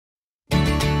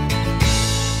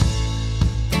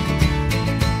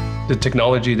The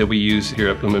technology that we use here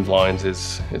at Bloomin' Blinds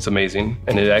it's amazing,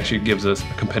 and it actually gives us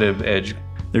a competitive edge.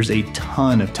 There's a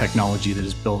ton of technology that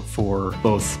is built for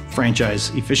both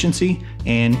franchise efficiency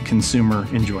and consumer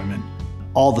enjoyment.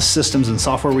 All the systems and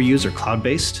software we use are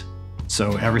cloud-based,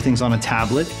 so everything's on a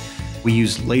tablet. We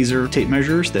use laser tape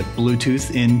measures that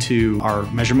Bluetooth into our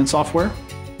measurement software.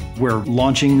 We're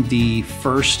launching the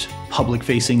first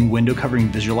public-facing window covering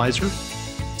visualizer.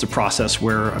 It's a process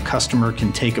where a customer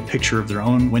can take a picture of their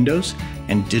own windows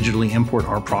and digitally import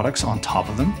our products on top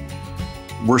of them.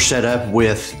 We're set up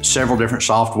with several different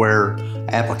software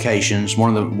applications.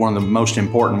 One of the most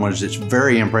important ones that's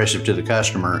very impressive to the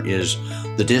customer is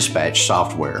the dispatch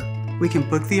software. We can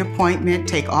book the appointment,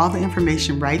 take all the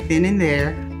information right then and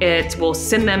there. It will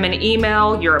send them an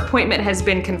email. Your appointment has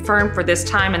been confirmed for this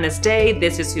time and this day.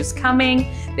 This is who's coming.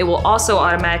 It will also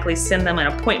automatically send them an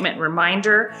appointment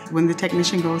reminder. When the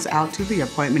technician goes out to the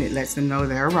appointment, it lets them know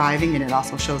they're arriving, and it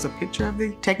also shows a picture of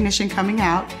the technician coming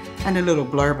out and a little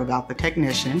blurb about the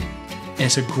technician. And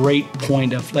it's a great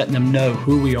point of letting them know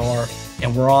who we are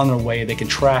and we're on our way. They can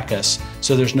track us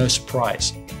so there's no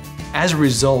surprise. As a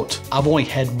result, I've only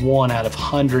had one out of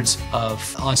hundreds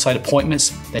of on-site appointments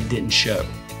that didn't show.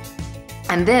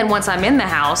 And then once I'm in the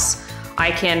house,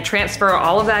 I can transfer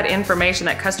all of that information,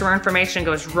 that customer information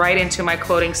goes right into my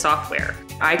quoting software.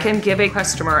 I can give a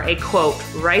customer a quote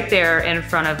right there in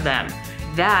front of them.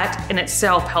 That in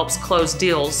itself helps close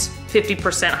deals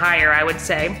 50% higher, I would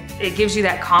say. It gives you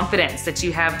that confidence that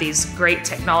you have these great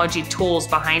technology tools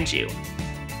behind you.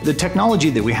 The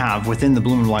technology that we have within the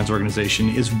Bloomin' Blinds organization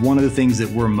is one of the things that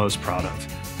we're most proud of.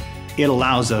 It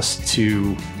allows us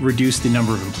to reduce the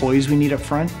number of employees we need up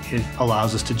front. It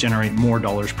allows us to generate more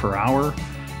dollars per hour.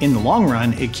 In the long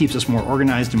run, it keeps us more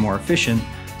organized and more efficient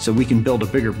so we can build a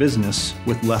bigger business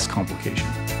with less complication.